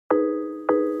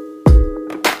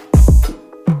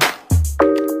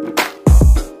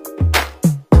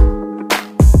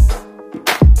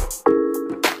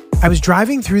I was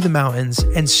driving through the mountains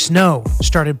and snow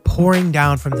started pouring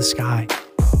down from the sky.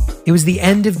 It was the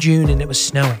end of June and it was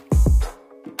snowing.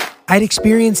 I'd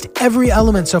experienced every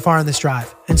element so far on this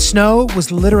drive, and snow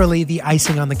was literally the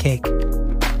icing on the cake.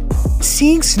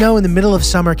 Seeing snow in the middle of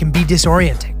summer can be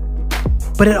disorienting,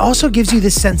 but it also gives you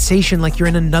this sensation like you're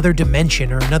in another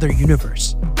dimension or another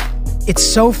universe. It's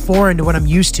so foreign to what I'm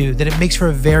used to that it makes for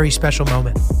a very special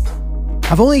moment.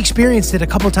 I've only experienced it a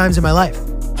couple times in my life.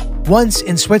 Once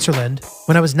in Switzerland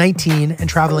when I was 19 and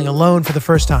traveling alone for the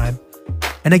first time,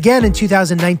 and again in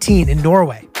 2019 in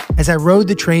Norway as I rode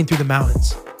the train through the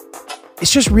mountains.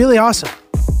 It's just really awesome.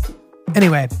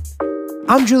 Anyway,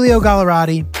 I'm Giulio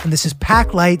Gallerati, and this is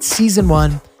Pack Light Season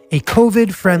 1, a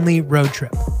COVID-friendly road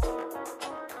trip.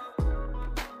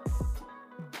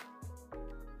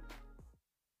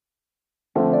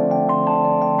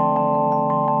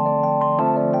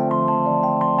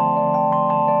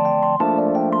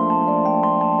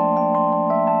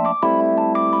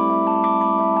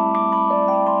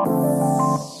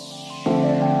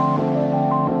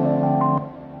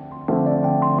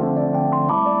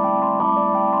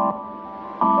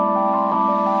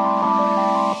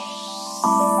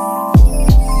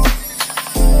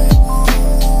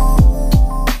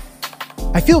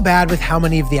 I feel bad with how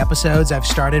many of the episodes I've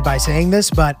started by saying this,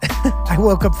 but I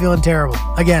woke up feeling terrible.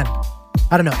 Again,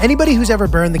 I don't know. Anybody who's ever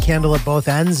burned the candle at both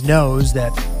ends knows that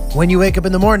when you wake up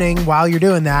in the morning while you're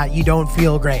doing that, you don't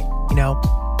feel great, you know?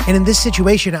 And in this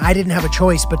situation, I didn't have a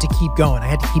choice but to keep going. I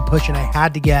had to keep pushing. I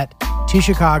had to get to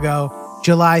Chicago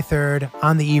July 3rd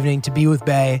on the evening to be with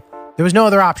Bay. There was no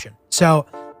other option. So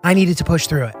I needed to push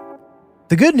through it.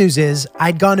 The good news is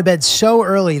I'd gone to bed so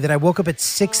early that I woke up at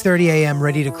 6:30 a.m.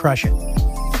 ready to crush it.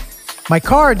 My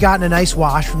car had gotten a nice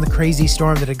wash from the crazy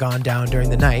storm that had gone down during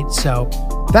the night, so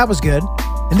that was good.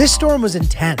 And this storm was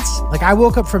intense. Like, I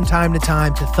woke up from time to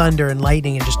time to thunder and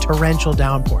lightning and just torrential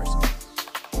downpours.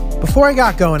 Before I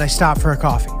got going, I stopped for a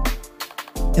coffee.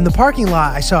 In the parking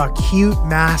lot, I saw a cute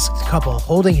masked couple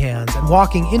holding hands and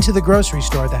walking into the grocery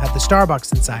store that had the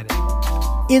Starbucks inside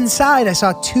it. Inside, I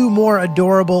saw two more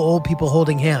adorable old people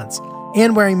holding hands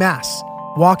and wearing masks,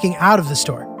 walking out of the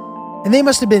store. And they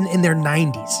must have been in their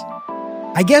 90s.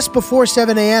 I guess before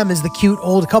 7 a.m. is the cute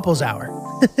old couples hour,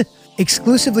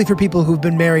 exclusively for people who've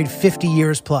been married 50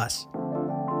 years plus.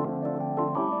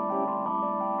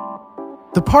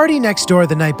 The party next door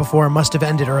the night before must have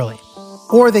ended early,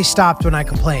 or they stopped when I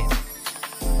complained.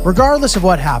 Regardless of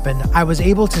what happened, I was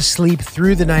able to sleep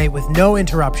through the night with no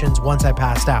interruptions once I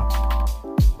passed out.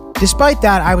 Despite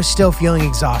that, I was still feeling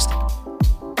exhausted.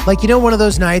 Like, you know, one of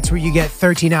those nights where you get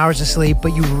 13 hours of sleep,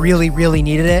 but you really, really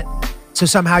needed it? So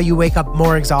somehow you wake up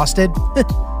more exhausted?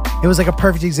 It was like a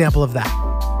perfect example of that.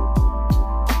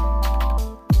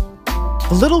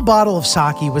 The little bottle of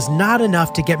sake was not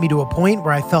enough to get me to a point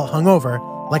where I felt hungover,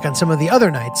 like on some of the other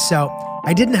nights, so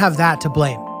I didn't have that to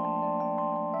blame.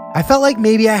 I felt like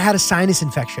maybe I had a sinus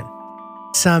infection.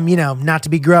 Some, not to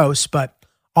be gross, but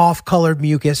off-colored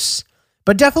mucus,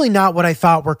 but definitely not what I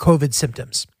thought were COVID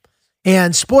symptoms.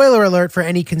 And spoiler alert for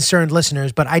any concerned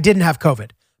listeners, but I didn't have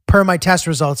COVID, per my test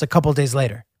results a couple days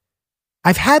later.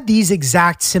 I've had these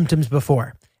exact symptoms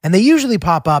before, and they usually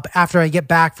pop up after I get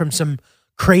back from some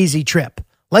crazy trip,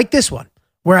 like this one,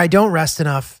 where I don't rest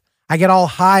enough, I get all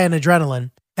high on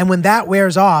adrenaline, and when that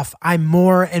wears off, I'm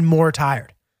more and more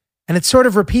tired. And it sort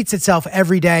of repeats itself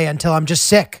every day until I'm just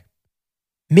sick.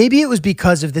 Maybe it was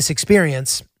because of this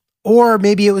experience, or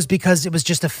maybe it was because it was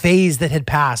just a phase that had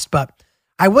passed, but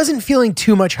I wasn't feeling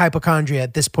too much hypochondria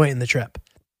at this point in the trip.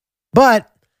 But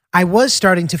I was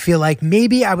starting to feel like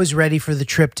maybe I was ready for the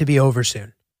trip to be over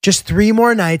soon. Just 3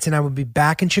 more nights and I would be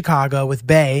back in Chicago with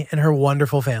Bay and her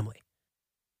wonderful family.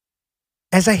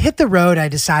 As I hit the road, I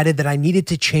decided that I needed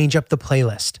to change up the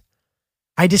playlist.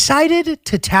 I decided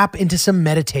to tap into some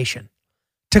meditation,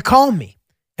 to calm me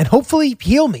and hopefully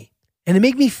heal me and to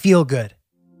make me feel good.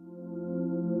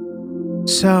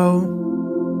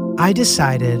 So I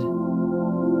decided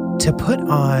to put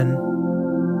on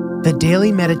the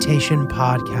Daily Meditation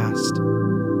Podcast.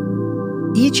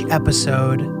 Each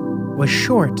episode was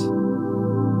short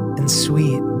and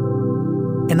sweet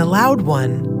and allowed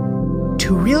one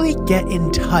to really get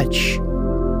in touch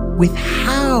with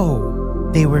how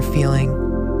they were feeling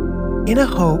in a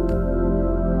hope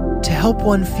to help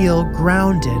one feel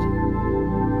grounded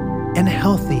and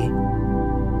healthy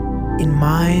in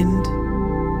mind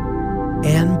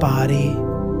and body.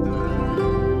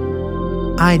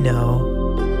 I know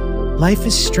life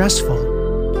is stressful,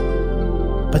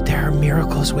 but there are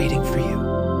miracles waiting for you.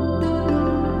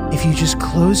 If you just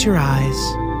close your eyes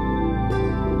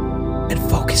and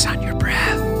focus on your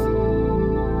breath.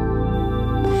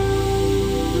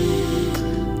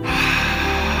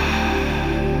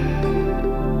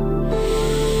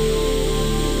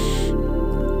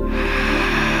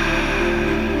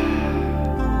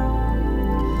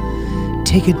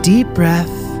 Take a deep breath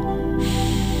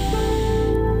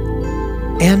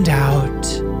and out.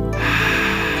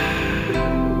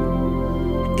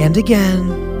 And again.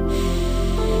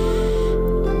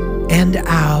 And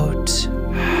out.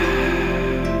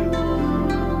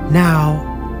 Now,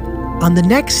 on the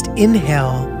next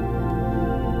inhale,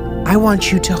 I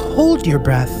want you to hold your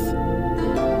breath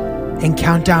and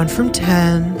count down from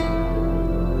 10,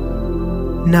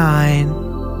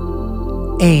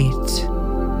 9, 8,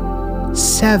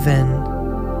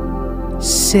 7,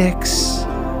 6.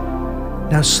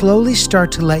 Now slowly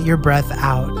start to let your breath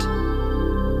out.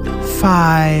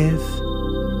 5,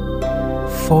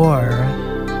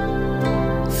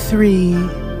 4, 3,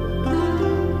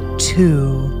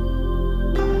 2,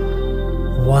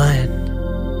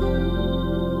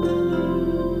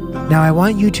 1. Now I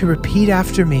want you to repeat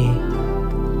after me.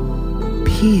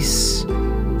 Peace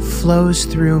flows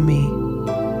through me.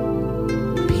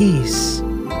 Peace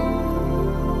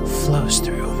flows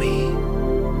through me.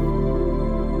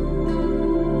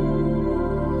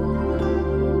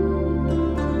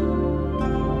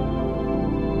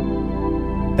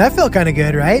 That felt kind of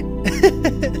good, right?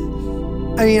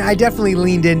 I mean, I definitely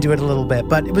leaned into it a little bit,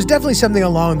 but it was definitely something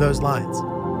along those lines.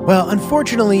 Well,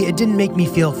 unfortunately, it didn't make me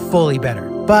feel fully better,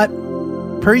 but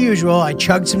per usual, I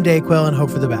chugged some Dayquil and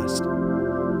hoped for the best.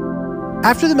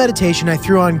 After the meditation, I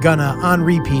threw on Gunna on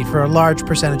repeat for a large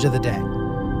percentage of the day.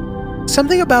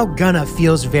 Something about Gunna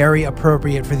feels very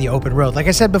appropriate for the open road. Like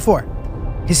I said before,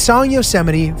 his song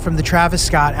Yosemite from the Travis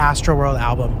Scott Astroworld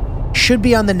album should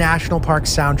be on the National Park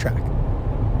soundtrack.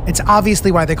 It's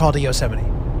obviously why they called it Yosemite.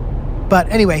 But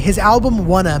anyway, his album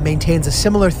Wanna maintains a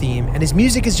similar theme, and his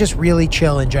music is just really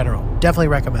chill in general. Definitely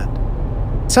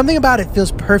recommend. Something about it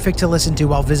feels perfect to listen to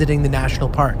while visiting the national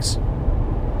parks.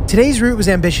 Today's route was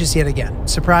ambitious yet again.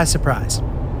 Surprise, surprise.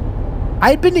 I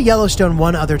had been to Yellowstone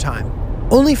one other time,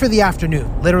 only for the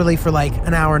afternoon, literally for like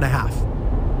an hour and a half.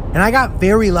 And I got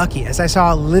very lucky as I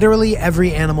saw literally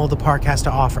every animal the park has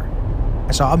to offer.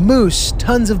 I saw a moose,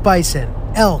 tons of bison,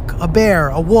 elk, a bear,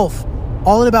 a wolf,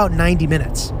 all in about 90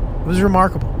 minutes. It was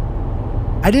remarkable.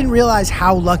 I didn't realize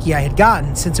how lucky I had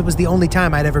gotten since it was the only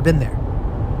time I'd ever been there.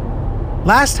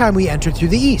 Last time we entered through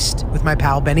the east with my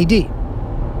pal Benny D.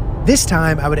 This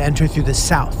time I would enter through the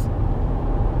south.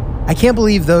 I can't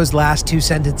believe those last two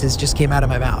sentences just came out of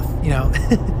my mouth, you know?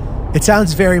 It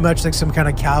sounds very much like some kind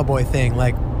of cowboy thing,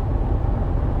 like,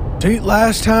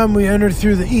 last time we entered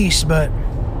through the east, but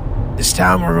this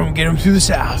time we're gonna get them through the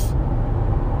south.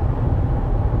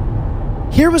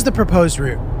 Here was the proposed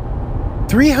route.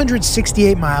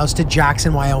 368 miles to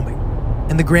Jackson, Wyoming,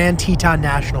 and the Grand Teton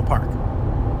National Park,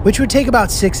 which would take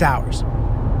about 6 hours.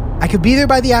 I could be there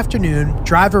by the afternoon,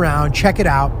 drive around, check it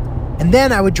out, and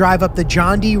then I would drive up the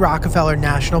John D. Rockefeller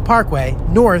National Parkway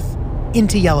north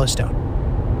into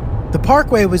Yellowstone. The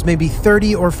parkway was maybe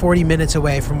 30 or 40 minutes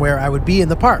away from where I would be in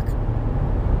the park.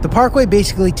 The parkway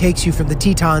basically takes you from the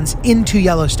Tetons into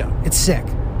Yellowstone. It's sick.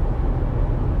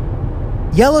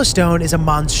 Yellowstone is a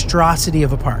monstrosity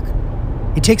of a park.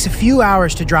 It takes a few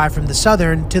hours to drive from the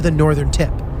southern to the northern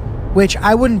tip, which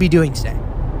I wouldn't be doing today.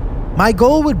 My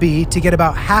goal would be to get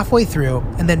about halfway through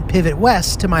and then pivot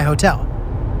west to my hotel.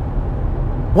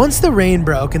 Once the rain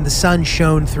broke and the sun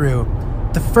shone through,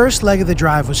 the first leg of the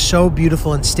drive was so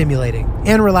beautiful and stimulating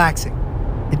and relaxing.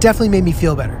 It definitely made me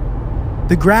feel better.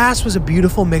 The grass was a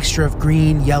beautiful mixture of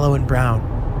green, yellow, and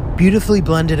brown, beautifully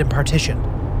blended and partitioned,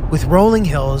 with rolling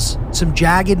hills, some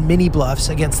jagged mini bluffs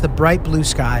against the bright blue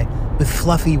sky with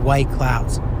fluffy white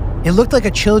clouds. It looked like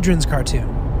a children's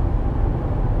cartoon.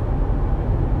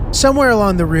 Somewhere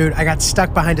along the route, I got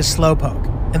stuck behind a slowpoke,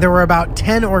 and there were about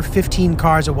 10 or 15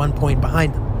 cars at one point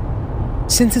behind them.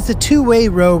 Since it's a two-way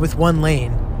road with one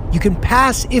lane, you can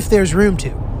pass if there's room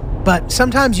to, but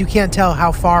sometimes you can't tell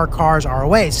how far cars are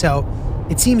away, so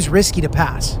it seems risky to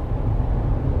pass.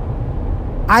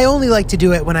 I only like to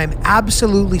do it when I'm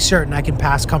absolutely certain I can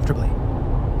pass comfortably.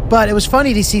 But it was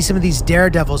funny to see some of these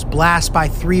daredevils blast by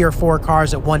 3 or 4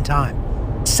 cars at one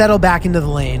time, settle back into the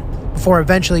lane, before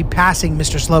eventually passing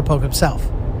Mr. Slowpoke himself.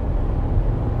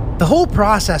 The whole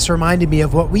process reminded me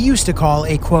of what we used to call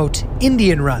a, quote,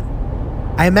 Indian run.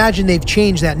 I imagine they've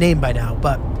changed that name by now,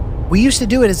 but we used to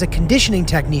do it as a conditioning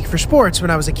technique for sports when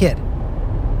I was a kid.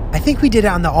 I think we did it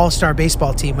on the All-Star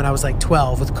baseball team when I was like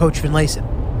 12 with Coach Finlayson.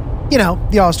 You know,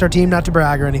 the All-Star team, not to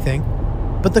brag or anything.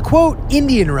 But the, quote,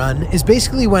 Indian run is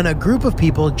basically when a group of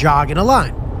people jog in a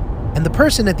line, and the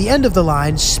person at the end of the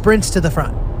line sprints to the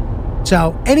front.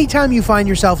 So anytime you find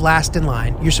yourself last in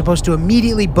line, you're supposed to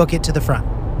immediately book it to the front.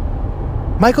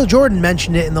 Michael Jordan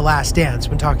mentioned it in The Last Dance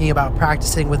when talking about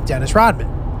practicing with Dennis Rodman,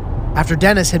 after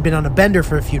Dennis had been on a bender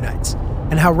for a few nights,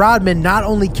 and how Rodman not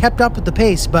only kept up with the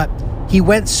pace, but he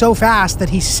went so fast that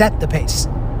he set the pace.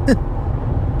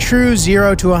 True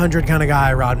 0 to 100 kind of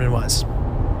guy Rodman was.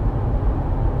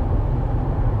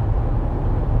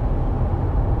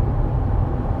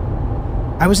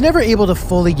 I was never able to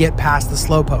fully get past the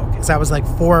slowpoke, as I was like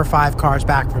 4 or 5 cars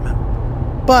back from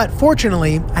him. But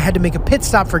fortunately, I had to make a pit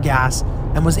stop for gas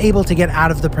and was able to get out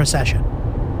of the procession.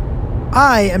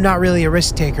 I am not really a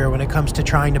risk taker when it comes to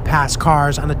trying to pass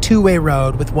cars on a two-way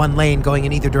road with one lane going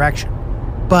in either direction.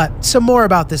 But some more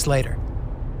about this later.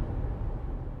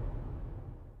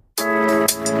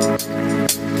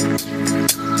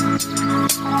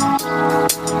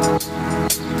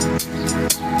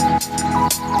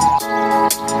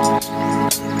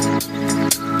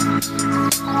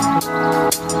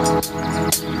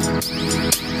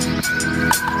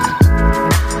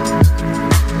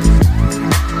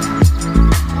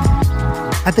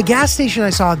 At the gas station, I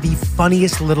saw the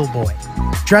funniest little boy,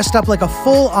 dressed up like a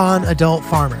full-on adult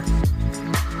farmer.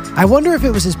 I wonder if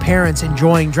it was his parents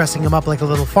enjoying dressing him up like a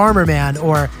little farmer man,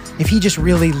 or if he just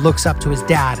really looks up to his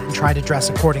dad and tried to dress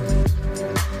accordingly.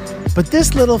 But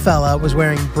this little fella was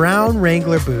wearing brown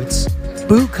Wrangler boots,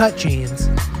 boot-cut jeans,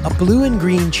 a blue and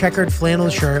green checkered flannel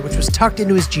shirt which was tucked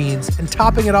into his jeans, and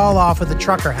topping it all off with a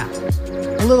trucker hat,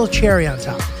 a little cherry on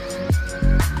top.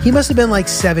 He must have been like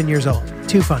 7 years old.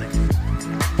 Too funny.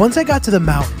 Once I got to the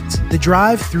mountains, the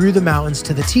drive through the mountains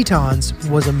to the Tetons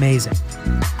was amazing.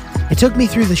 It took me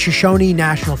through the Shoshone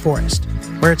National Forest,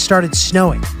 where it started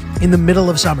snowing in the middle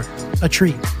of summer, a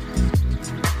treat.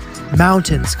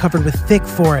 Mountains covered with thick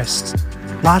forests,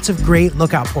 lots of great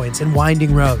lookout points and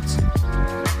winding roads.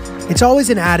 It's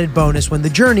always an added bonus when the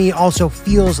journey also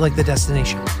feels like the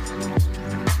destination.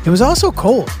 It was also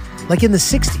cold, like in the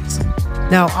 60s.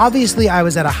 Now, obviously I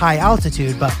was at a high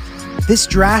altitude, but this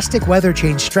drastic weather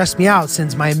change stressed me out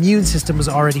since my immune system was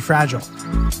already fragile.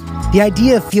 The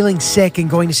idea of feeling sick and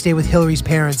going to stay with Hillary's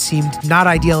parents seemed not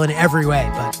ideal in every way,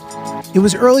 but it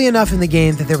was early enough in the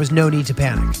game that there was no need to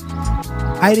panic.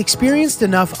 I had experienced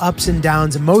enough ups and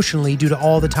downs emotionally due to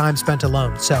all the time spent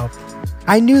alone, so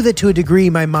I knew that to a degree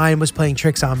my mind was playing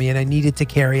tricks on me and I needed to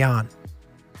carry on.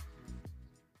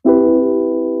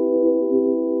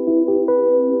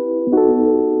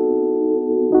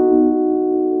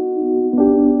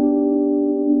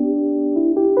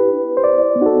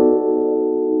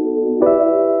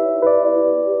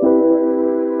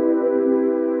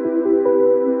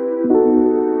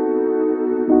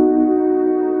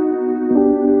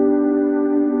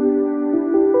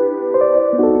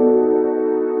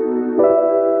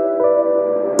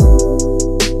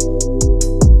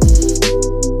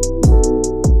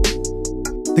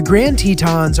 The Grand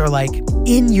Tetons are like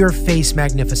in-your-face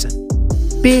magnificent.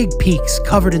 Big peaks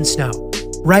covered in snow,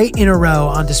 right in a row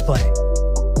on display.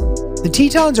 The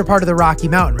Tetons are part of the Rocky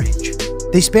Mountain Range.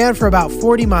 They span for about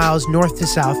 40 miles north to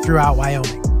south throughout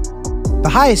Wyoming. The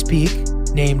highest peak,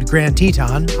 named Grand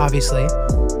Teton, obviously,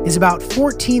 is about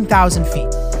 14,000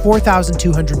 feet,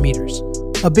 4,200 meters.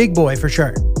 A big boy for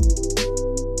sure.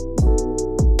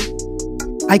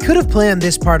 I could have planned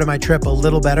this part of my trip a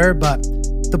little better, but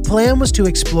the plan was to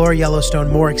explore Yellowstone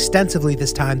more extensively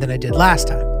this time than I did last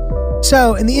time.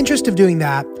 So, in the interest of doing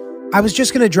that, I was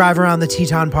just going to drive around the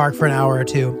Teton Park for an hour or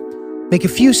two, make a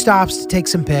few stops to take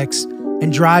some pics,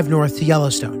 and drive north to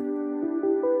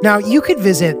Yellowstone. Now, you could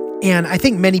visit, and I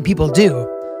think many people do,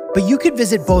 but you could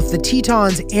visit both the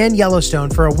Tetons and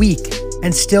Yellowstone for a week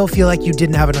and still feel like you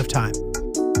didn't have enough time.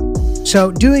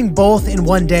 So, doing both in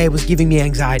one day was giving me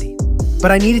anxiety,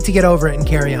 but I needed to get over it and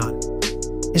carry on.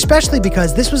 Especially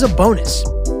because this was a bonus.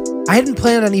 I hadn't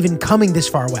planned on even coming this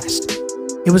far west.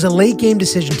 It was a late game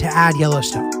decision to add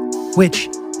Yellowstone, which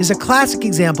is a classic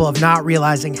example of not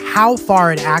realizing how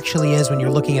far it actually is when you're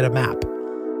looking at a map.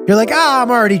 You're like, I'm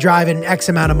already driving X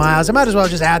amount of miles, I might as well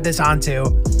just add this on too.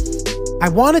 I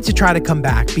wanted to try to come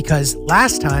back because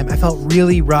last time I felt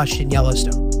really rushed in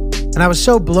Yellowstone, and I was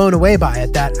so blown away by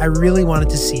it that I really wanted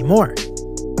to see more.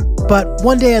 But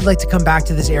one day I'd like to come back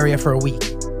to this area for a week.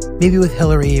 Maybe with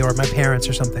Hillary or my parents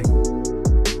or something.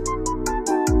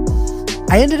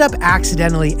 I ended up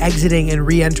accidentally exiting and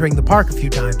re-entering the park a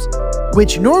few times,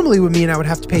 which normally would mean I would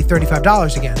have to pay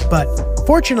 $35 again, but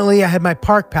fortunately I had my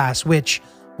park pass, which,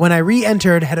 when I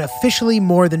re-entered, had officially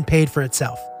more than paid for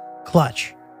itself.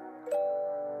 Clutch.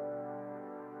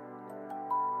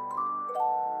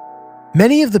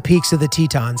 Many of the peaks of the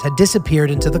Tetons had disappeared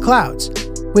into the clouds,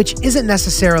 which isn't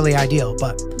necessarily ideal,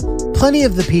 but plenty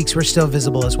of the peaks were still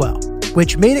visible as well,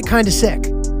 which made it kinda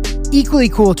sick. Equally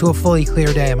cool to a fully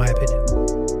clear day in my opinion.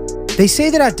 They say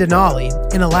that at Denali,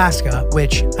 in Alaska,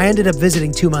 which I ended up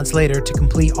visiting 2 months later to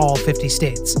complete all 50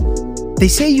 states, They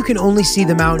say you can only see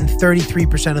the mountain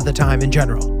 33% of the time in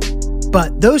general.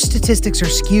 But those statistics are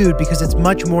skewed because it's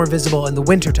much more visible in the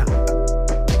wintertime.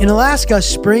 In Alaska,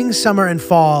 spring, summer, and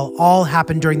fall all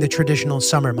happen during the traditional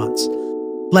summer months,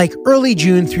 like early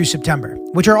June through September,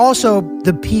 which are also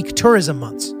the peak tourism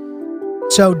months.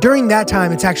 So during that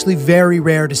time, it's actually very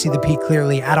rare to see the peak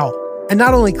clearly at all. And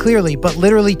not only clearly, but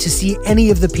literally to see any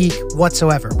of the peak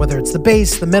whatsoever, whether it's the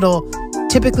base, the middle,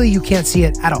 typically you can't see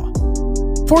it at all.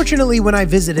 Fortunately, when I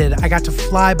visited, I got to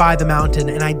fly by the mountain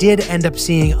and I did end up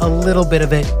seeing a little bit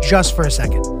of it just for a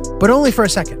second, but only for a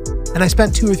second, and I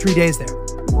spent 2 or 3 days there.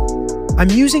 I'm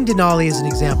using Denali as an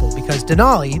example because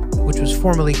Denali, which was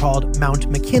formerly called Mount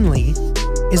McKinley,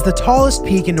 is the tallest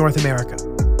peak in North America,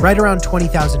 right around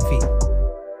 20,000 feet.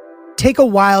 Take a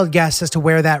wild guess as to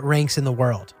where that ranks in the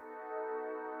world.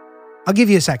 I'll give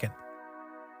you a second.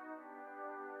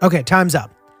 Okay, time's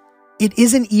up. It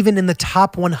isn't even in the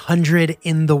top 100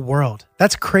 in the world.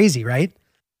 That's crazy, right?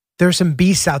 There are some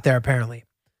beasts out there, apparently.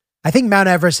 I think Mount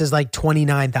Everest is like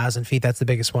 29,000 feet. That's the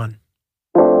biggest one.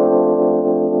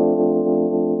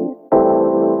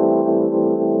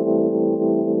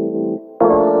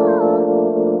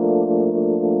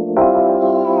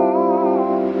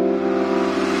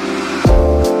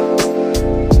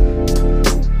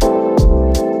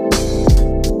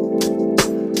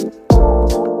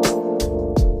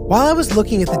 While I was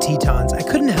looking at the Tetons, I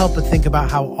couldn't help but think about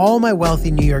how all my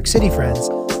wealthy New York City friends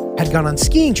had gone on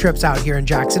skiing trips out here in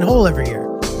Jackson Hole every year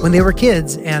when they were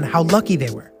kids and how lucky they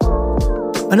were.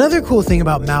 Another cool thing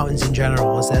about mountains in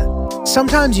general is that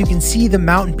sometimes you can see the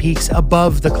mountain peaks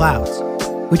above the clouds,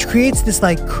 which creates this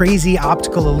like crazy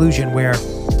optical illusion where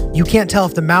you can't tell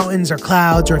if the mountains are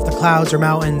clouds or if the clouds are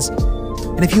mountains.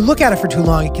 And if you look at it for too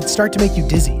long, it can start to make you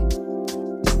dizzy.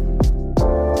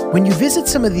 When you visit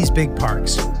some of these big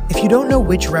parks, if you don't know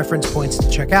which reference points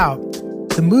to check out,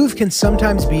 the move can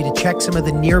sometimes be to check some of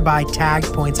the nearby tagged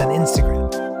points on Instagram.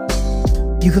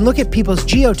 You can look at people's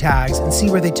geotags and see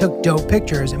where they took dope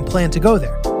pictures and plan to go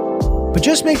there. But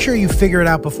just make sure you figure it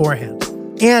out beforehand.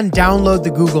 And download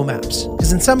the Google Maps,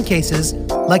 because in some cases,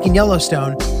 like in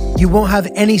Yellowstone, you won't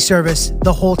have any service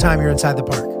the whole time you're inside the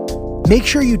park. Make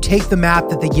sure you take the map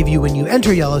that they give you when you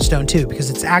enter Yellowstone too, because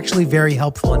it's actually very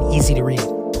helpful and easy to read.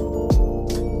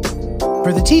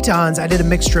 For the Tetons, I did a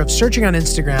mixture of searching on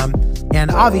Instagram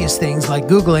and obvious things like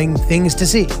Googling things to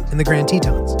see in the Grand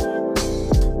Tetons.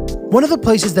 One of the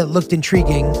places that looked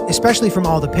intriguing, especially from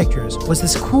all the pictures, was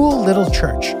this cool little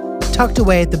church tucked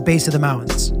away at the base of the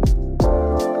mountains.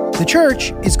 The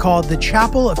church is called the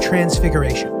Chapel of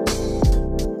Transfiguration.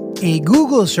 A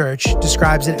Google search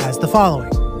describes it as the following.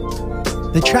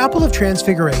 The Chapel of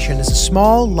Transfiguration is a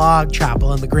small log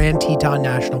chapel in the Grand Teton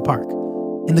National Park,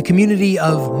 in the community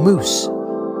of Moose.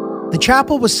 The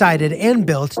chapel was sited and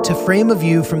built to frame a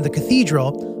view from the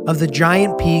cathedral of the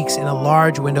giant peaks in a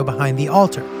large window behind the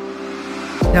altar.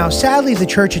 Now, sadly, the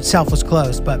church itself was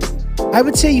closed, but I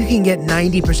would say you can get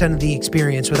 90% of the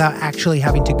experience without actually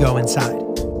having to go inside.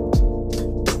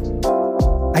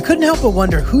 I couldn't help but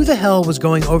wonder who the hell was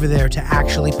going over there to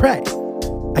actually pray.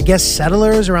 I guess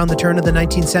settlers around the turn of the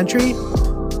 19th century?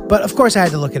 But of course I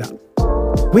had to look it up.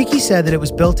 Wiki said that it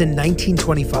was built in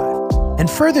 1925, and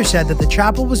further said that the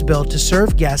chapel was built to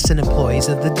serve guests and employees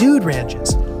of the Dude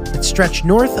Ranches that stretch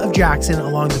north of Jackson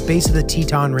along the base of the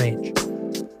Teton Range.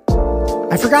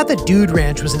 I forgot that Dude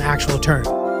Ranch was an actual term,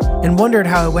 and wondered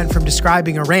how it went from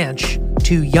describing a ranch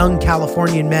to young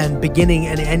Californian men beginning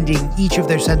and ending each of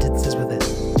their sentences with it.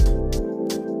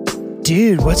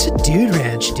 Dude, what's a dude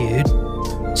ranch, dude?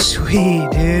 Sweet,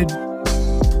 dude.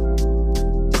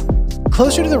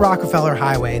 Closer to the Rockefeller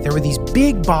Highway, there were these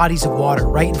big bodies of water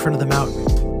right in front of the mountain,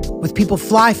 with people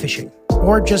fly fishing,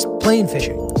 or just plain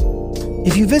fishing.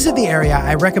 If you visit the area,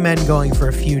 I recommend going for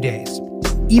a few days,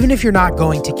 even if you're not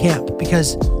going to camp,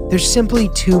 because there's simply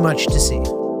too much to see.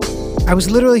 I was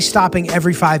literally stopping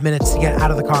every 5 minutes to get out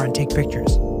of the car and take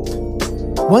pictures.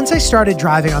 Once I started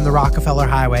driving on the Rockefeller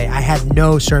Highway, I had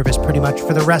no service pretty much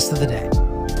for the rest of the day,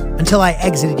 until I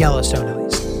exited Yellowstone at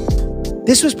least.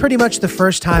 This was pretty much the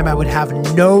first time I would have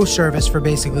no service for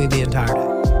basically the entire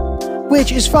day,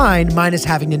 which is fine minus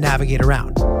having to navigate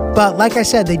around. But like I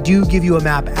said, they do give you a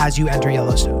map as you enter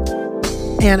Yellowstone.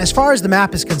 And as far as the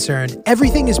map is concerned,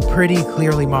 everything is pretty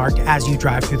clearly marked as you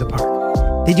drive through the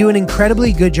park. They do an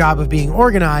incredibly good job of being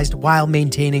organized while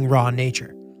maintaining raw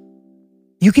nature.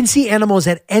 You can see animals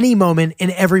at any moment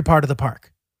in every part of the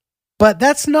park. But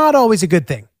that's not always a good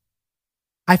thing.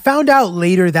 I found out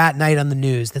later that night on the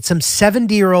news that some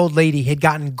 70-year-old lady had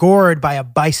gotten gored by a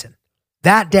bison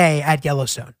that day at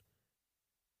Yellowstone.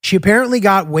 She apparently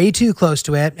got way too close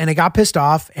to it and it got pissed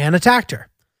off and attacked her.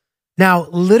 Now,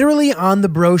 literally on the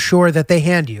brochure that they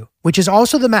hand you, which is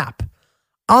also the map,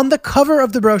 on the cover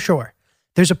of the brochure,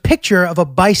 there's a picture of a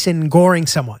bison goring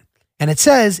someone. And it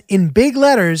says, in big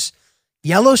letters,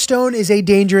 Yellowstone is a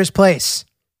dangerous place,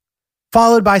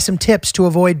 followed by some tips to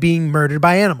avoid being murdered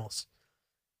by animals.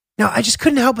 Now, I just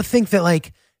couldn't help but think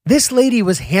that, this lady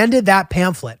was handed that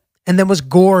pamphlet and then was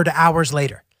gored hours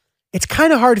later. It's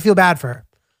kind of hard to feel bad for her.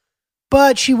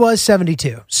 But she was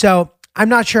 72, so I'm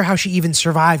not sure how she even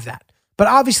survived that. But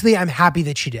obviously, I'm happy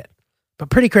that she did. But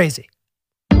pretty crazy.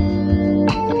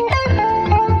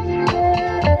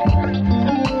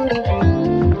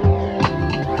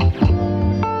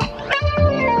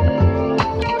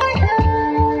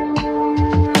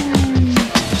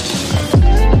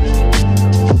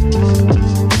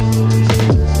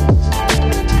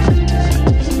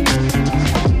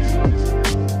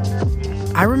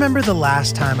 I remember the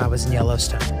last time I was in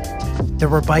Yellowstone. There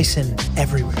were bison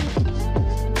everywhere.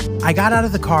 I got out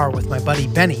of the car with my buddy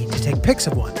Benny to take pics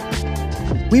of one.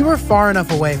 We were far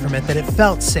enough away from it that it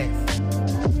felt safe.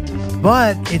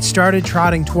 But it started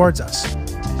trotting towards us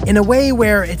in a way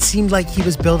where it seemed like he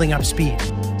was building up speed.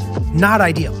 Not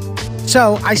ideal.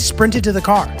 So I sprinted to the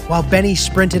car while Benny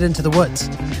sprinted into the woods.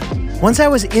 Once I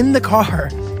was in the car,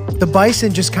 the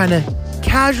bison just kind of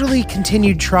casually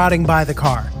continued trotting by the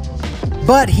car.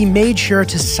 But he made sure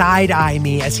to side-eye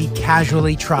me as he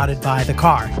casually trotted by the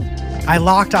car. I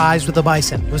locked eyes with the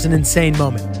bison. It was an insane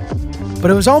moment. But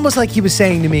it was almost like he was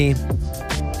saying to me,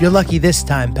 "You're lucky this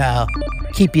time, pal.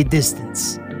 Keep your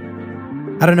distance."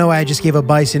 I don't know why I just gave a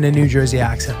bison a New Jersey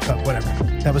accent, but whatever.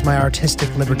 That was my artistic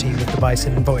liberty with the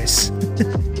bison voice.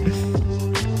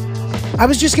 I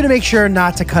was just going to make sure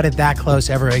not to cut it that close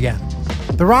ever again.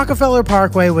 The Rockefeller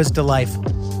Parkway was delightful.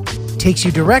 Takes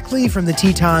you directly from the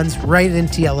Tetons right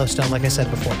into Yellowstone, like I said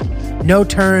before. No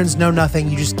turns, no nothing.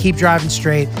 You just keep driving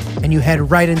straight and you head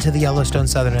right into the Yellowstone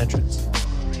southern entrance.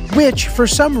 Which, for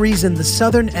some reason, the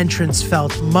southern entrance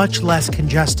felt much less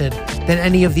congested than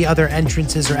any of the other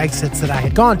entrances or exits that I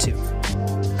had gone to.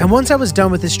 And once I was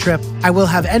done with this trip, I will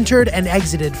have entered and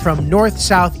exited from north,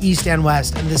 south, east, and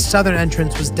west, and this southern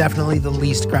entrance was definitely the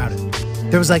least crowded.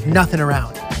 There was nothing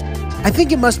around. I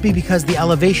think it must be because the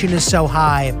elevation is so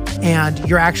high and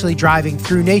you're actually driving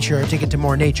through nature to get to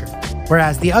more nature.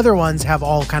 Whereas the other ones have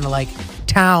all kind of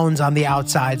towns on the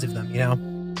outsides of them, you know?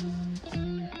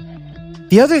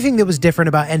 The other thing that was different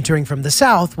about entering from the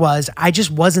south was I just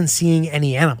wasn't seeing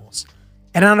any animals.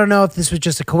 And I don't know if this was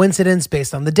just a coincidence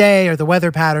based on the day or the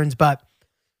weather patterns, but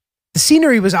the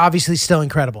scenery was obviously still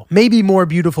incredible. Shonery more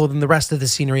beautiful than the rest of the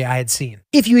scenery I had seen,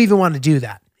 if you even want to do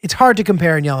that. It's hard to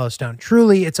compare in Yellowstone.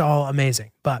 Truly, it's all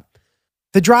amazing. But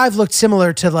the drive looked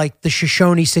similar to the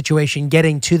Shoshone situation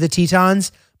getting to the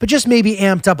Tetons, but just maybe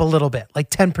amped up a little bit,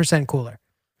 10% cooler.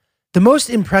 The most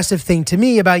impressive thing to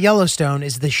me about Yellowstone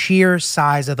is the sheer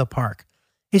size of the park.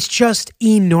 It's just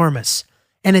enormous.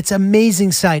 And it's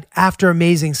amazing sight after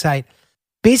amazing sight.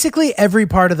 Basically, every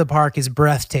part of the park is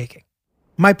breathtaking.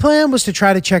 My plan was to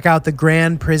try to check out the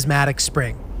Grand Prismatic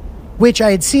Spring, which I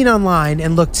had seen online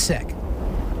and looked sick.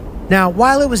 Now,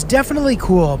 while it was definitely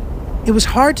cool, it was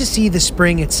hard to see the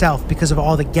spring itself because of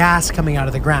all the gas coming out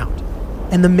of the ground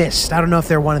and the mist. I don't know if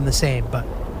they're one and the same, but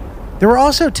there were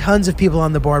also tons of people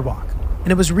on the boardwalk,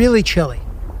 and it was really chilly.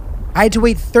 I had to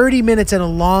wait 30 minutes in a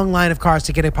long line of cars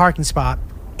to get a parking spot,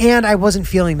 and I wasn't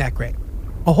feeling that great.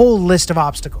 A whole list of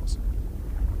obstacles.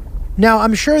 Now,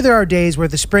 I'm sure there are days where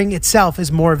the spring itself is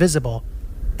more visible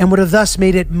and would have thus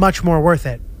made it much more worth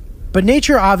it. But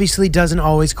nature obviously doesn't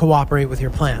always cooperate with your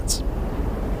plans.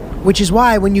 Which is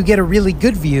why when you get a really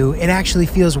good view, it actually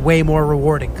feels way more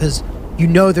rewarding because you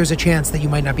know there's a chance that you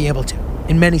might not be able to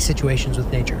in many situations with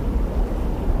nature.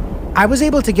 I was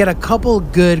able to get a couple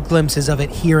good glimpses of it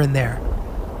here and there.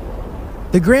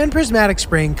 The Grand Prismatic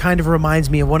Spring kind of reminds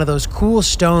me of one of those cool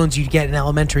stones you'd get in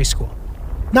elementary school.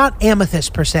 Not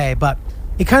amethyst per se, but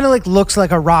it kind of looks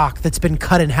like a rock that's been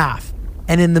cut in half.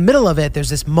 And in the middle of it, there's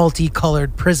this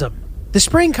multicolored prism. The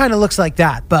spring kind of looks like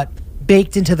that, but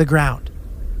baked into the ground.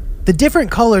 The different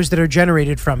colors that are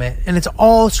generated from it, and it's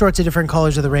all sorts of different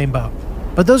colors of the rainbow,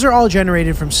 but those are all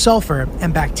generated from sulfur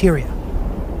and bacteria.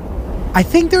 I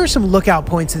think there are some lookout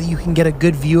points so that you can get a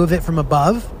good view of it from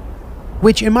above,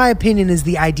 which in my opinion is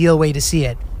the ideal way to see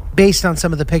it, based on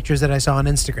some of the pictures that I saw on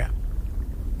Instagram.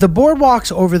 The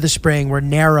boardwalks over the spring were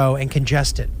narrow and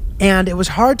congested, and it was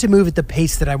hard to move at the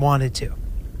pace that I wanted to.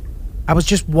 I was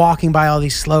just walking by all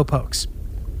these slowpokes.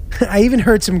 I even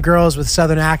heard some girls with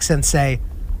southern accents say,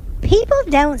 "People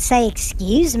don't say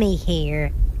excuse me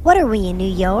here. What are we, in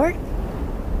New York?"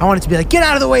 I wanted to be get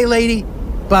out of the way, lady,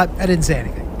 but I didn't say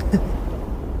anything.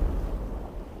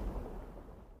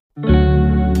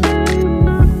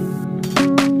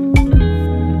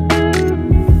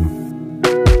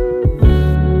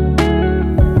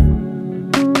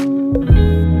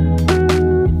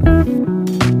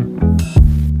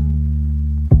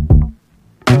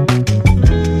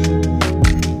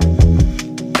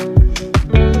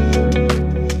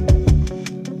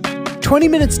 20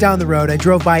 minutes down the road, I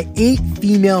drove by 8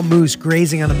 female moose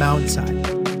grazing on a mountainside.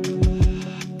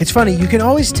 It's funny, you can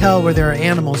always tell where there are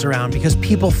animals around because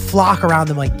people flock around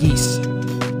them like geese.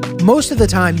 Most of the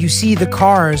time, you see the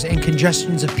cars and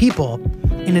congestions of people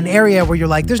in an area where you're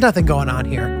like, there's nothing going on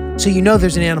here, so you know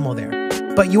there's an animal there.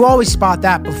 But you always spot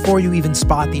that before you even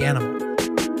spot the animal,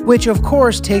 which of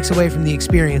course takes away from the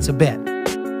experience a bit.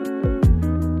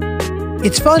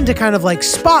 It's fun to kind of like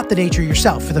spot the nature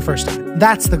yourself for the first time.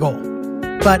 That's the goal.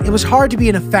 But it was hard to be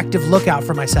an effective lookout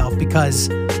for myself because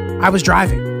I was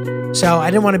driving, so I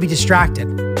didn't want to be distracted.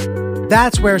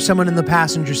 That's where someone in the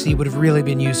passenger seat would have really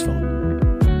been useful.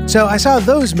 So I saw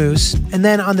those moose, and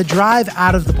then on the drive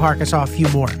out of the park, I saw a few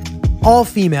more. All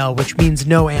female, which means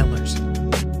no antlers.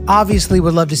 Obviously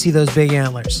would love to see those big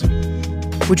antlers,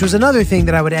 which was another thing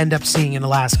that I would end up seeing in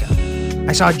Alaska.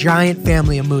 I saw a giant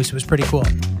family of moose. It was pretty cool.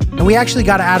 And we actually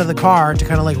got out of the car to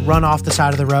kind of like run off the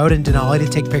side of the road in Denali to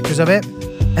take pictures of it.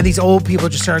 And these old people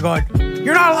just started going,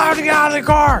 "You're not allowed to get out of the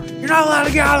car! You're not allowed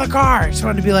to get out of the car!" I just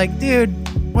wanted to be like, dude,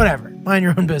 whatever. Mind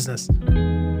your own business.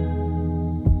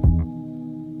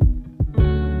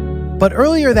 But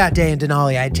earlier that day in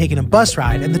Denali, I had taken a bus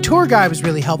ride, and the tour guide was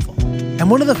really helpful. And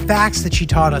one of the facts that she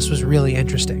taught us was really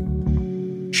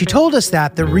interesting. She told us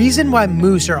that the reason why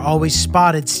moose are always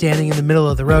spotted standing in the middle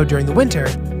of the road during the winter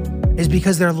is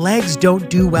because their legs don't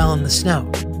do well in the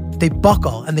snow. They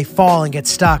buckle and they fall and get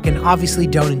stuck and obviously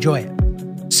don't enjoy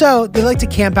it. So they like to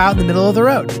camp out in the middle of the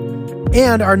road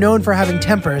and are known for having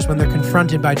tempers when they're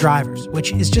confronted by drivers,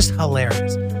 which is just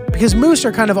hilarious because moose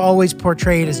are kind of always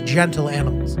portrayed as gentle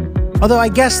animals. Although I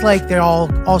guess like they're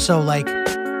all also like,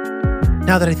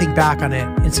 now that I think back on it,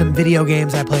 in some video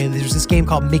games I played, there's this game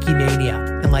called Mickey Mania,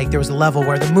 and like there was a level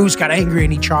where the moose got angry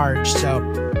and he charged. So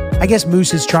I guess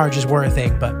moose's charges were a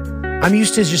thing, but I'm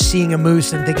used to just seeing a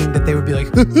moose and thinking that they would be like,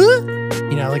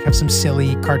 you know, like have some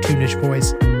silly cartoonish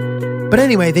voice. But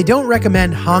anyway, they don't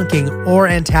recommend honking or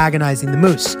antagonizing the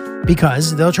moose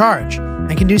because they'll charge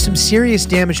and can do some serious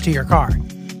damage to your car.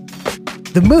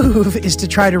 The move is to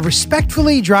try to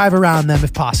respectfully drive around them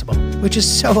if possible, which is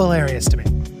so hilarious to me.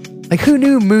 Like, who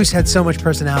knew moose had so much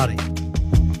personality?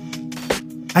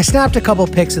 I snapped a couple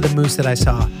pics of the moose that I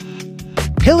saw.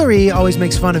 Hillary always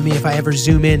makes fun of me if I ever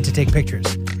zoom in to take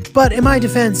pictures. But in my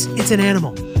defense, it's an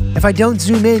animal. If I don't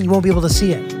zoom in, you won't be able to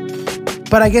see it.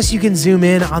 But I guess you can zoom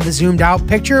in on the zoomed out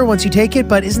picture once you take it,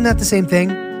 but isn't that the same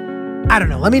thing? I don't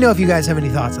know. Let me know if you guys have any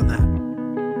thoughts on that.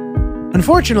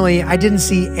 Unfortunately, I didn't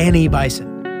see any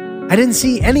bison. I didn't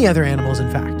see any other animals, in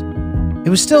fact. It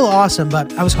was still awesome,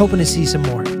 but I was hoping to see some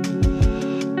more.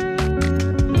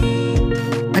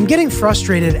 I'm getting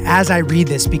frustrated as I read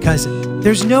this because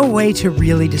there's no way to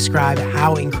really describe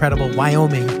how incredible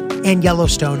Wyoming and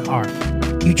Yellowstone are.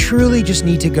 You truly just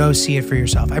need to go see it for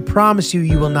yourself. I promise you,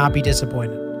 you will not be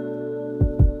disappointed.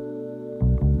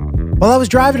 While I was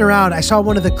driving around, I saw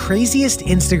one of the craziest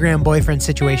Instagram boyfriend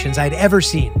situations I'd ever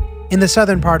seen in the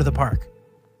southern part of the park.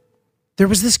 There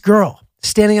was this girl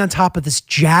standing on top of this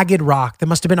jagged rock that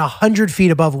must have been 100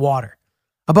 feet above water,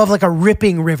 above like a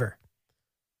ripping river.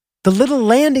 The little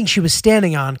landing she was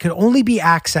standing on could only be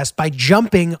accessed by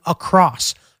jumping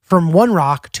across from one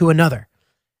rock to another.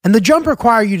 And the jump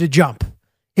required you to jump.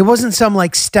 It wasn't some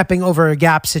like stepping over a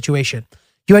gap situation.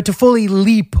 You had to fully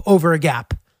leap over a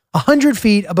gap, 100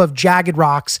 feet above jagged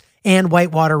rocks and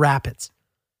whitewater rapids.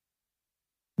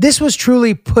 This was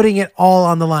truly putting it all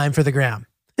on the line for the gram.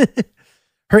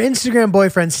 Her Instagram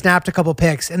boyfriend snapped a couple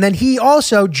pics, and then he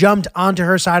also jumped onto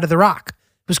her side of the rock.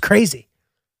 It was crazy.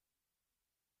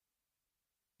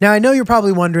 Now, I know you're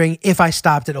probably wondering if I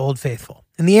stopped at Old Faithful.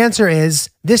 And the answer is,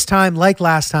 this time, like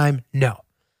last time, no.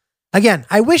 Again,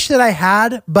 I wish that I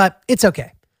had, but it's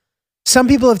okay. Some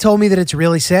people have told me that it's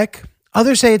really sick.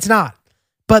 Others say it's not.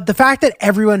 But the fact that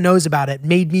everyone knows about it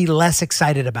made me less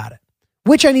excited about it,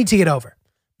 which I need to get over.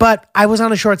 But I was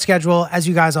on a short schedule, as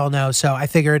you guys all know, so I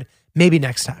figured maybe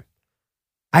next time.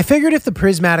 I figured if the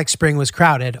Prismatic Spring was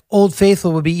crowded, Old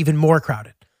Faithful would be even more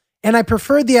crowded. And I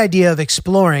preferred the idea of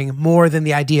exploring more than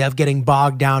the idea of getting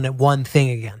bogged down at one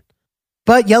thing again.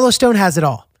 But Yellowstone has it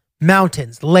all.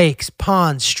 Mountains, lakes,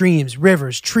 ponds, streams,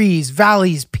 rivers, trees,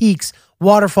 valleys, peaks,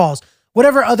 waterfalls,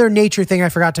 whatever other nature thing I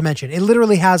forgot to mention. It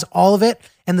literally has all of it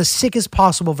and the sickest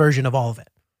possible version of all of it.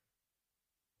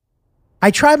 I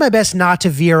tried my best not to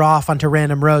veer off onto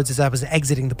random roads as I was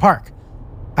exiting the park.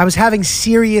 I was having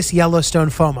serious Yellowstone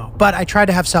FOMO, but I tried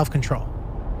to have self-control.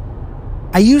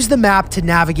 I used the map to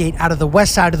navigate out of the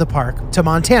west side of the park to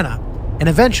Montana and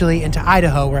eventually into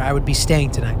Idaho where I would be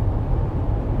staying tonight.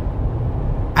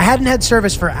 I hadn't had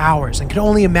service for hours and could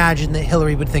only imagine that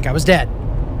Hillary would think I was dead.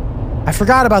 I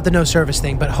forgot about the no service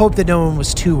thing, but hoped that no one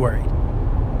was too worried.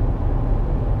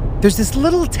 There's this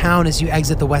little town as you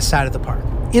exit the west side of the park,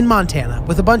 in Montana,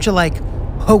 with a bunch of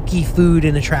hokey food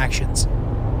and attractions.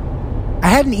 I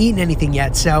hadn't eaten anything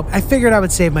yet, so I figured I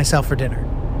would save myself for dinner.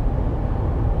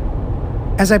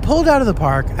 As I pulled out of the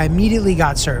park, I immediately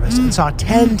got service and saw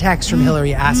 10 texts from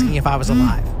Hillary asking if I was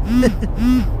alive.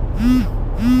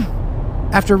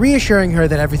 After reassuring her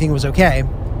that everything was okay,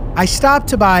 I stopped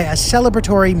to buy a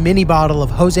celebratory mini bottle of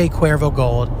Jose Cuervo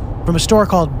Gold from a store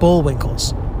called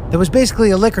Bullwinkle's that was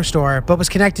basically a liquor store but was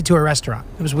connected to a restaurant.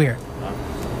 It was weird.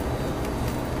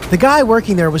 The guy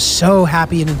working there was so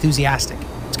happy and enthusiastic.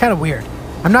 It's kind of weird.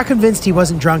 I'm not convinced he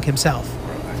wasn't drunk himself.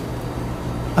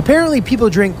 Apparently, people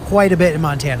drink quite a bit in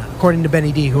Montana, according to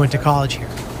Benny D, who went to college here.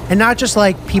 And not just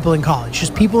people in college,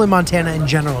 just people in Montana in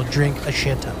general drink a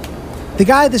shit ton. The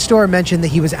guy at the store mentioned that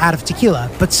he was out of tequila,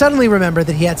 but suddenly remembered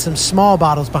that he had some small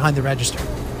bottles behind the register.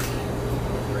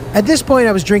 At this point,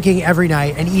 I was drinking every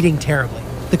night and eating terribly,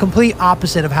 the complete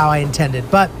opposite of how I intended,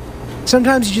 but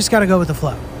sometimes you just gotta go with the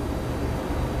flow.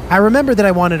 I remembered that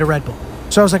I wanted a Red Bull,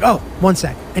 so I was like, oh, 1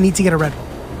 sec, I need to get a Red Bull.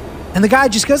 And the guy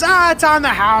just goes, it's on the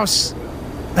house.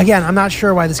 Again, I'm not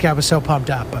sure why this guy was so pumped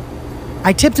up, but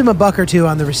I tipped him $1 or $2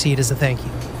 on the receipt as a thank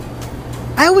you.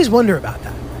 I always wonder about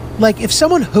that. If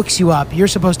someone hooks you up, you're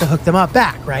supposed to hook them up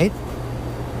back, right?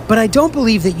 But I don't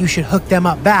believe that you should hook them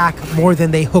up back more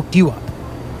than they hooked you up.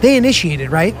 They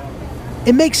initiated, right?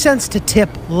 It makes sense to tip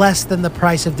less than the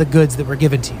price of the goods that were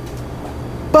given to you,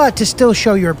 but to still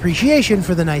show your appreciation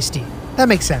for the nice deed. That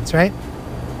makes sense, right?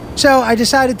 So I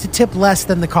decided to tip less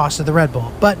than the cost of the Red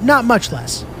Bull, but not much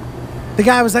less. The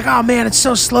guy was like, oh man, it's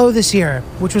so slow this year,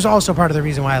 which was also part of the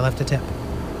reason why I left a tip.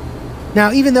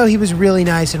 Now, even though he was really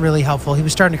nice and really helpful, he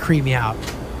was starting to creep me out.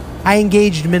 I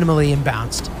engaged minimally and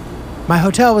bounced. My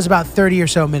hotel was about 30 or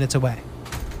so minutes away.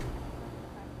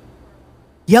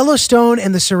 Yellowstone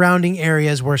and the surrounding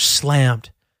areas were slammed.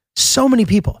 So many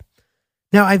people.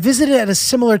 Now, I visited at a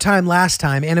similar time last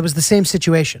time, and it was the same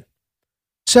situation.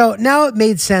 So now it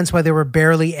made sense why there were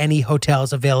barely any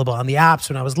hotels available on the apps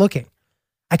when I was looking.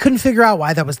 I couldn't figure out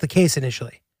why that was the case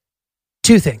initially.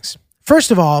 2 things.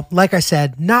 First of all, like I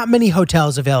said, not many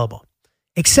hotels available,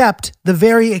 except the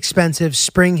very expensive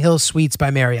Spring Hill Suites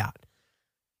by Marriott.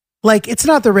 It's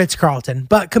not the Ritz-Carlton,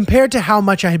 but compared to how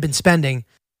much I had been spending,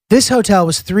 this hotel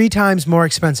was 3 times more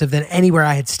expensive than anywhere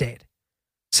I had stayed.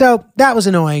 So that was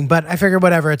annoying, but I figured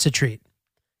whatever, it's a treat.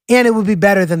 And it would be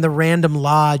better than the random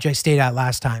lodge I stayed at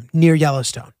last time, near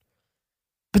Yellowstone.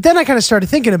 But then I kind of started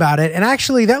thinking about it, and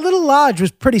actually that little lodge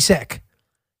was pretty sick.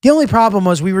 The only problem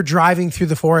was we were driving through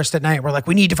the forest at night. We're like,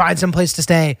 we need to find some place to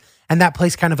stay, and that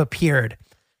place kind of appeared.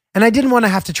 And I didn't want to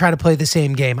have to try to play the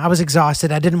same game. I was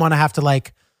exhausted. I didn't want to have to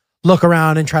look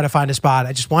around and try to find a spot.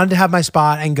 I just wanted to have my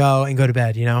spot and go to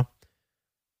bed, you know?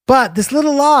 But this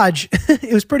little lodge,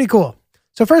 it was pretty cool.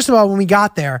 So first of all, when we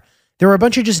got there were a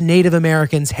bunch of just Native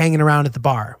Americans hanging around at the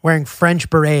bar, wearing French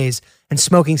berets and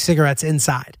smoking cigarettes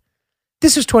inside.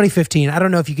 This was 2015. I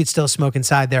don't know if you could still smoke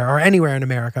inside there or anywhere in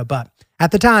America, but at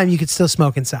the time you could still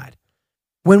smoke inside.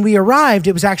 When we arrived,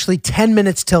 it was actually 10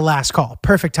 minutes till last call.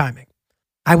 Perfect timing.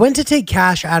 I went to take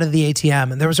cash out of the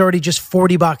ATM and there was already just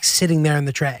 $40 sitting there in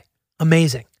the tray.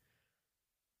 Amazing.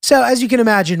 So as you can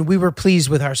imagine, we were pleased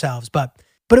with ourselves, but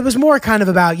it was more kind of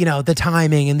about, the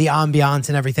timing and the ambiance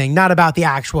and everything, not about the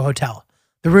actual hotel.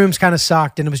 The rooms kind of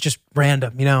sucked and it was just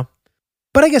random,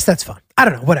 But I guess that's fun. I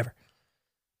don't know, whatever.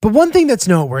 But one thing that's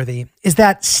noteworthy is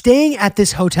that staying at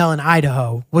this hotel in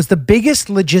Idaho was the biggest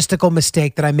logistical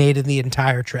mistake that I made in the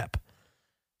entire trip.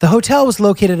 The hotel was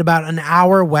located about an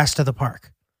hour west of the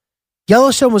park.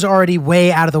 Yellowstone was already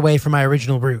way out of the way from my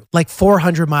original route,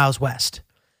 400 miles west.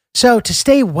 So to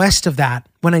stay west of that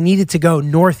when I needed to go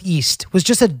northeast was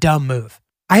just a dumb move.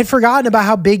 I had forgotten about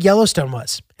how big Yellowstone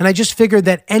was, and I just figured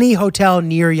that any hotel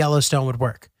near Yellowstone would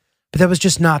work. But that was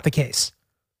just not the case.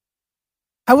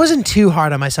 I wasn't too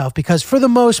hard on myself because for the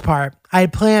most part, I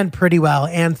had planned pretty well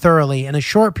and thoroughly in a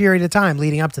short period of time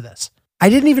leading up to this. I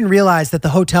didn't even realize that the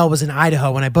hotel was in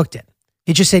Idaho when I booked it.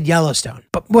 It just said Yellowstone,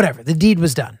 but whatever, the deed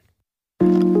was done.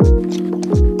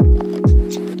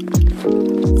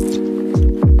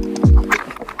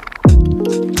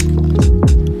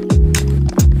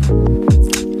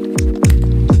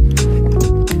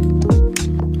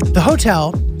 The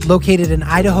hotel, located in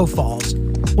Idaho Falls,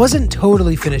 wasn't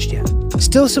totally finished yet.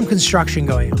 Still some construction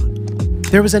going on.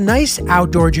 There was a nice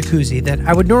outdoor jacuzzi that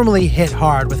I would normally hit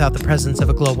hard without the presence of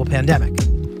a global pandemic.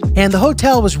 And the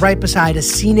hotel was right beside a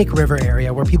scenic river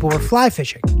area where people were fly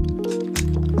fishing.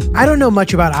 I don't know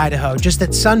much about Idaho, just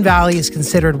that Sun Valley is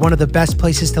considered one of the best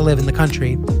places to live in the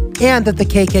country, and that the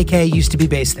KKK used to be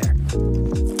based there.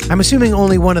 I'm assuming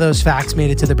only one of those facts made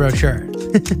it to the brochure.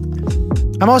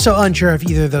 I'm also unsure if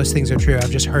either of those things are true.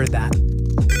 I've just heard that.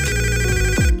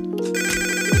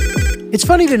 It's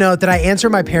funny to note that I answer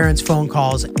my parents' phone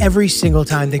calls every single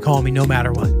time they call me, no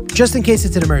matter what, just in case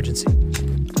it's an emergency.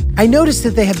 I noticed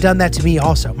that they have done that to me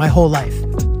also, my whole life.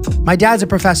 My dad's a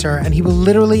professor, and he will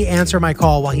literally answer my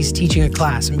call while he's teaching a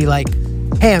class and be like,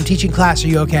 "Hey, I'm teaching class, are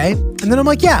you okay?" And then I'm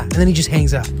like, "Yeah," and then he just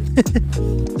hangs up.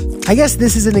 I guess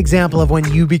this is an example of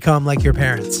when you become like your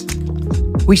parents.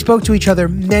 We spoke to each other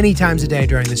many times a day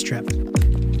during this trip.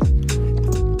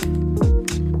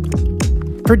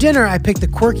 For dinner, I picked the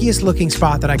quirkiest looking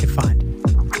spot that I could find.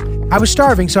 I was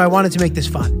starving, so I wanted to make this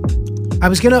fun. I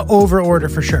was gonna over-order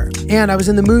for sure, and I was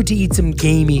in the mood to eat some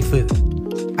gamey food.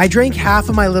 I drank half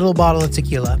of my little bottle of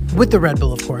tequila, with the Red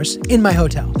Bull of course, in my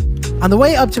hotel. On the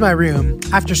way up to my room,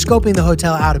 after scoping the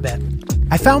hotel out a bit,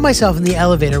 I found myself in the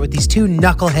elevator with these two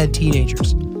knucklehead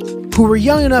teenagers, who were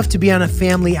young enough to be on a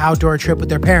family outdoor trip with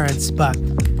their parents, but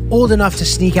old enough to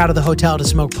sneak out of the hotel to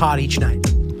smoke pot each night.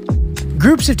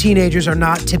 Groups of teenagers are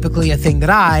not typically a thing that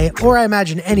I, or I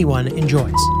imagine anyone,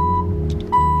 enjoys.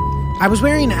 I was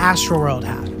wearing an Astroworld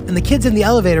hat, and the kids in the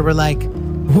elevator were like,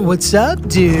 "What's up,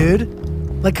 dude?"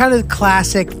 Like kind of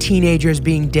classic teenagers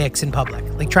being dicks in public,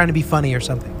 like trying to be funny or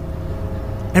something.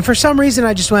 And for some reason,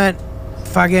 I just went,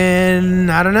 fucking,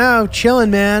 I don't know, chillin',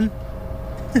 man.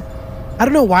 I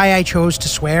don't know why I chose to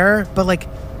swear, but like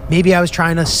maybe I was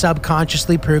trying to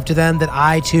subconsciously prove to them that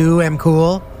I too am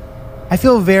cool. I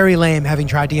feel very lame having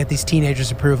tried to get these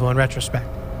teenagers' approval in retrospect.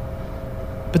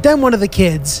 But then one of the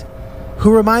kids,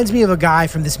 who reminds me of a guy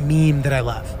from this meme that I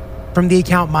love, from the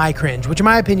account MyCringe, which in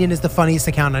my opinion is the funniest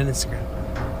account on Instagram.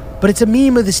 But it's a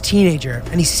meme of this teenager,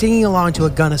 and he's singing along to a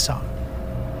Gunna song.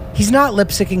 He's not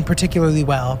lip-syncing particularly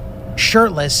well,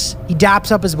 shirtless, he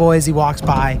daps up his boy as he walks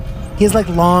by. He has like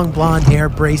long blonde hair,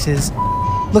 braces,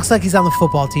 looks like he's on the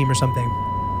football team or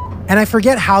something. And I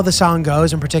forget how the song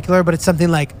goes in particular, but it's something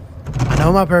like, "I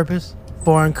know my purpose,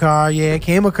 foreign car, yeah,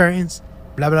 came with curtains,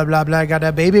 blah, blah, blah, blah, got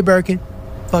that baby Birkin,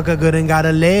 fuck her good and got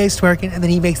her legs twerking." And then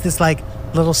he makes this like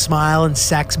little smile and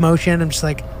sex motion. I'm just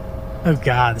like, oh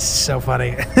God, this is so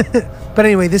funny. But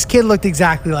anyway, this kid looked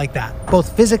exactly like that,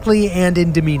 both physically and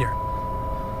in demeanor.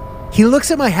 He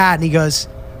looks at my hat and he goes,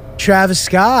 "Travis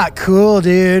Scott, cool,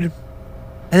 dude."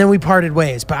 And then we parted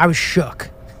ways, but I was shook.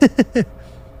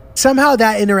 Somehow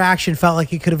that interaction felt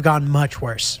like it could have gone much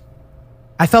worse.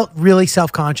 I felt really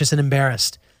self-conscious and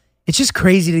embarrassed. It's just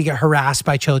crazy to get harassed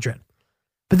by children.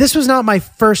 But this was not my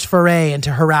first foray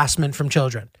into harassment from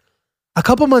children. A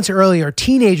couple months earlier,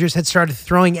 teenagers had started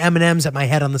throwing M&Ms at my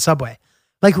head on the subway.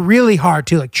 Like really hard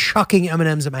too, like chucking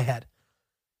M&Ms at my head.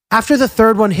 After the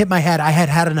third one hit my head, I had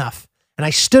had enough. And I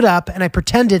stood up and I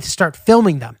pretended to start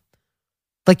filming them.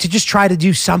 Like to just try to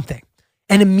do something.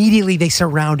 And immediately they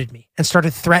surrounded me and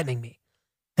started threatening me.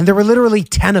 And there were literally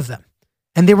 10 of them.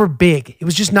 And they were big. It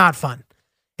was just not fun.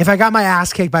 If I got my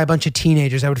ass kicked by a bunch of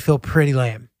teenagers, I would feel pretty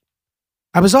lame.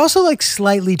 I was also like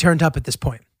slightly turned up at this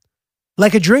point.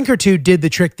 Like a drink or two did the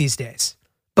trick these days.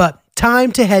 But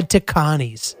time to head to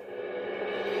Connie's.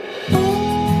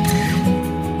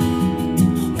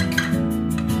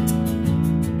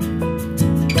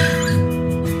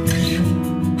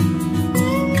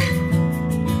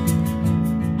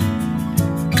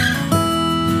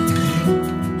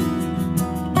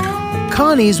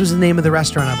 Connie's was the name of the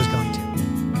restaurant I was going to.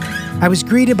 I was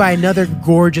greeted by another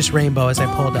gorgeous rainbow as I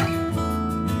pulled up.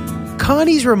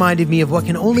 Connie's reminded me of what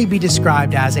can only be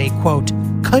described as a, quote,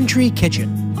 country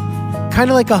kitchen. Kind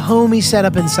of like a homey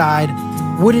setup inside,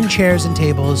 wooden chairs and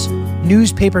tables,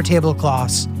 newspaper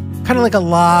tablecloths, kind of like a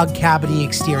log cabiny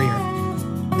exterior.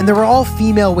 And there were all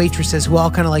female waitresses who all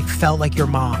kind of like felt like your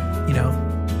mom, you know?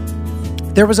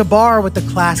 There was a bar with the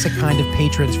classic kind of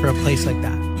patrons for a place like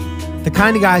that. The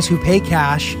kind of guys who pay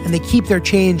cash and they keep their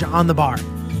change on the bar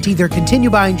to either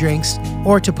continue buying drinks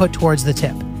or to put towards the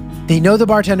tip. They know the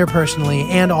bartender personally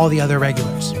and all the other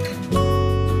regulars.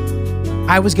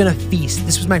 I was gonna feast.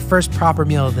 This was my first proper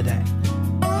meal of the day.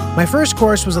 My first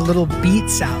course was a little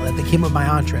beet salad that came with my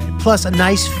entree, plus a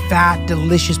nice, fat,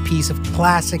 delicious piece of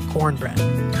classic cornbread.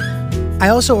 I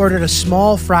also ordered a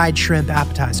small fried shrimp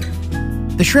appetizer.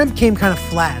 The shrimp came kind of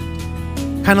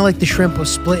flattened, kind of like the shrimp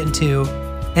was split in two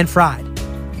and fried.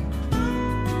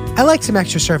 I liked some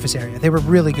extra surface area. They were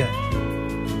really good.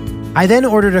 I then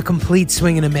ordered a complete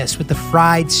swing and a miss with the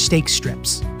fried steak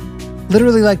strips.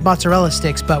 Literally like mozzarella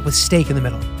sticks, but with steak in the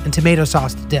middle and tomato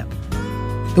sauce to dip.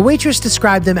 The waitress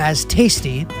described them as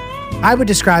tasty. I would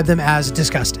describe them as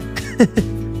disgusting.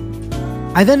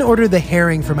 I then ordered the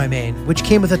herring for my main, which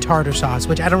came with a tartar sauce,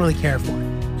 which I don't really care for.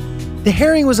 The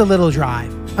herring was a little dry.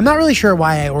 I'm not really sure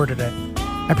why I ordered it.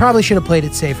 I probably should have played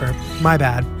it safer. My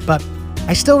bad. But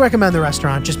I still recommend the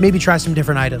restaurant, just maybe try some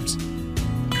different items.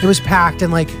 It was packed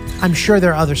and I'm sure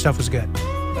their other stuff was good.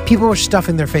 People were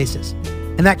stuffing their faces.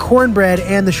 And that cornbread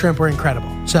and the shrimp were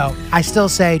incredible. So I still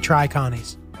say try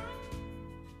Connie's.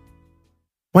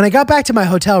 When I got back to my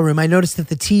hotel room, I noticed that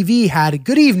the TV had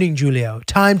 "Good evening, Julio.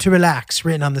 Time to relax"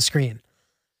 written on the screen.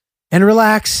 And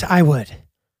relax, I would.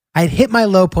 I had hit my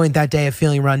low point that day of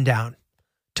feeling run down.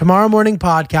 Tomorrow morning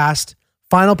podcast,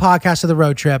 final podcast of the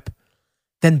road trip,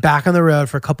 then back on the road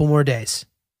for a couple more days.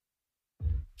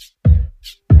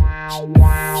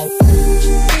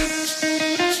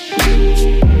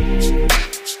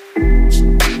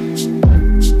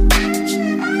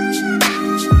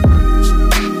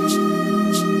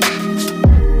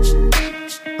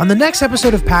 On the next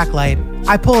episode of Packlight,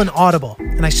 I pull an audible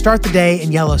and I start the day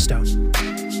in Yellowstone.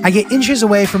 I get inches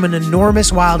away from an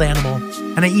enormous wild animal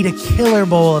and I eat a killer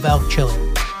bowl of elk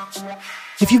chili.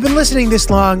 If you've been listening this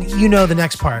long, you know the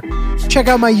next part. Check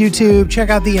out my YouTube,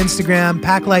 check out the Instagram,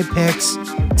 Packlight Pics,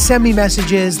 send me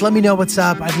messages, let me know what's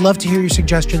up. I'd love to hear your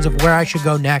suggestions of where I should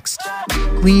go next.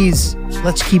 Please,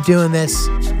 let's keep doing this.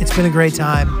 It's been a great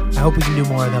time. I hope we can do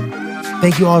more of them.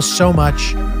 Thank you all so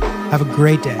much. Have a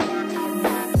great day.